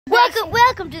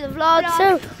Welcome to the vlog.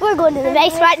 So we're going to the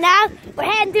race right now. We're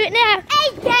heading to it now.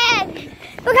 Again,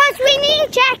 because we need to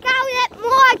check out it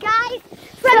more, guys,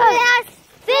 from the last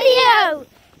video.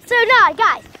 So now,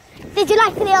 guys, did you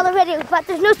like the other video? But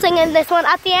there's no singing in this one.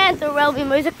 At the end there will be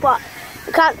music, but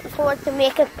we can't afford to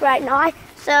make it right now.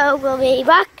 So we'll be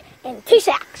back in 2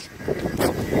 seconds.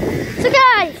 So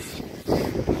guys,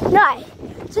 now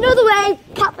it's another way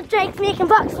Captain Drake's making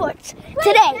box forts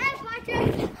today.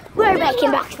 We're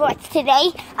making box forts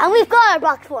today, and we've got our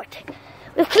box fort.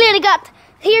 We've clearly got,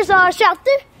 here's our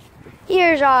shelter,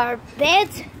 here's our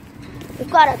beds. We've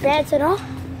got our beds and all.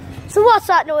 So what's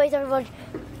that noise, everybody?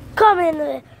 Comment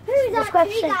in the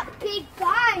description. That big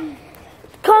guy?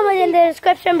 Comment in the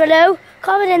description below.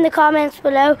 Comment in the comments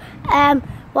below.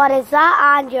 What is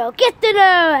that? And you'll get to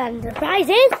know. And the prize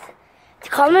is to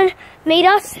come and meet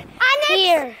us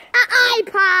here. An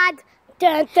iPad.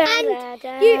 Dun, dun,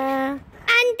 dun.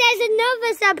 And there's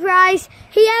another surprise.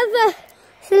 Whoever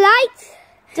likes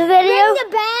the video, ring the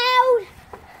bell,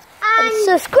 and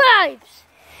subscribes,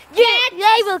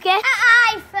 they will get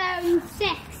an iPhone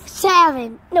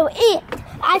 7. No, 8.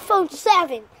 iPhone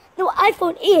 7. No,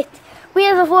 iPhone 8. We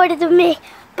have afforded to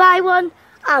buy one,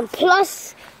 and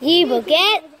plus you will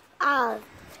get a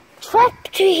trip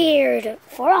to here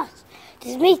for us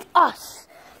to meet us,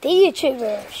 the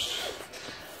YouTubers,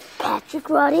 Patrick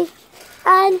Roddy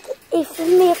and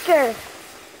Ethan Maker.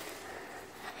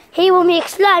 He will make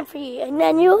slime for you, and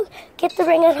then you'll get the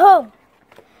ring at home.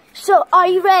 So, are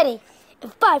you ready?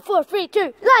 In 5, 4, 3, 2,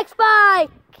 like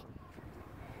Spike!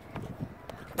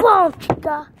 Boom,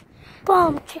 chica!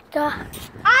 Boom, chica!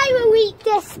 I will eat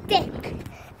this stick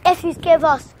if you give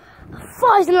us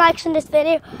 1,000 likes in this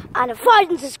video and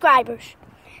 1,000 subscribers.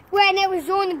 When it was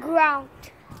on the ground.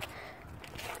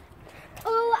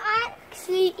 Oh, I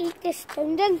actually eat this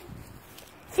stone then.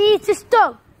 See, it's a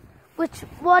stone,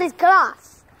 what is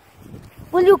glass.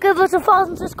 Will you give us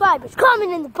 1,000 subscribers?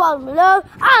 Comment in the bottom below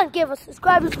and give us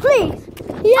subscribers, please.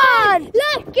 Yeah, and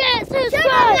let's get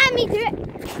subscribed. Let me do it.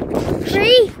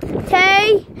 3,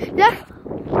 2, look.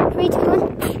 3, 2,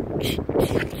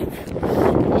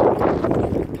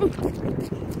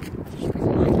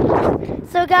 1.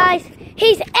 So guys,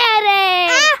 he's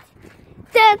Eric.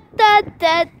 Da, da,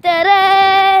 da, da,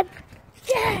 da.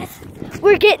 Yes,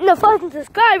 we're getting 1,000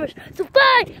 subscribers. So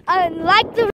bye and like the